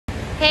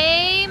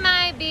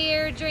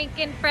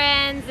weekend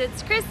friends,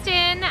 it's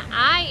Kristen.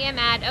 I am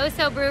at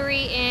O.S.H.O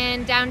Brewery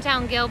in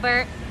downtown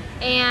Gilbert,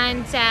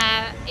 and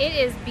it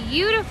is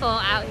beautiful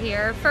out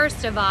here.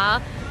 First of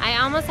all, I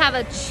almost have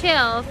a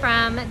chill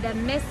from the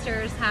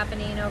misters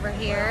happening over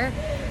here.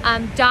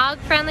 Dog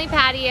friendly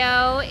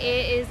patio.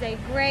 It is a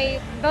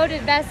great,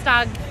 voted best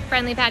dog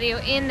friendly patio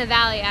in the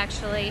valley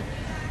actually.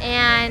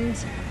 And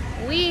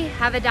we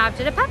have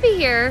adopted a puppy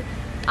here,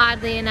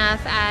 oddly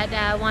enough,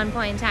 at one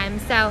point in time.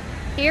 So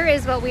here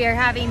is what we are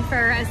having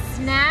for a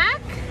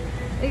snack.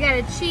 We got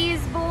a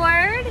cheese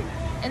board,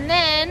 and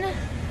then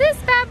this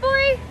bad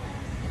boy,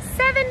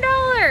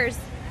 $7.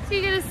 So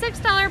you get a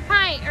 $6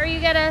 pint, or you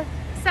get a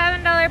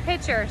 $7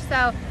 pitcher.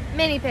 So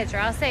mini pitcher,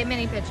 I'll say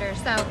mini pitcher.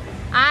 So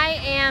I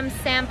am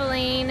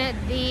sampling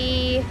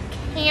the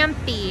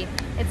Campy.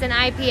 It's an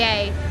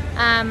IPA.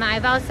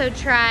 I've also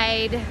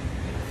tried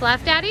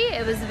Fluff Daddy.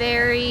 It was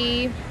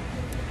very,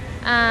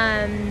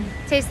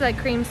 tasted like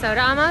cream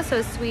soda almost,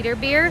 so sweeter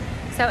beer.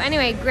 So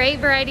anyway, great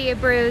variety of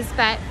brews,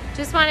 but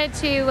just wanted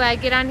to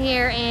get on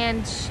here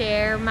and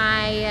share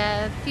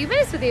my few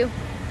minutes with you.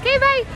 Okay, bye.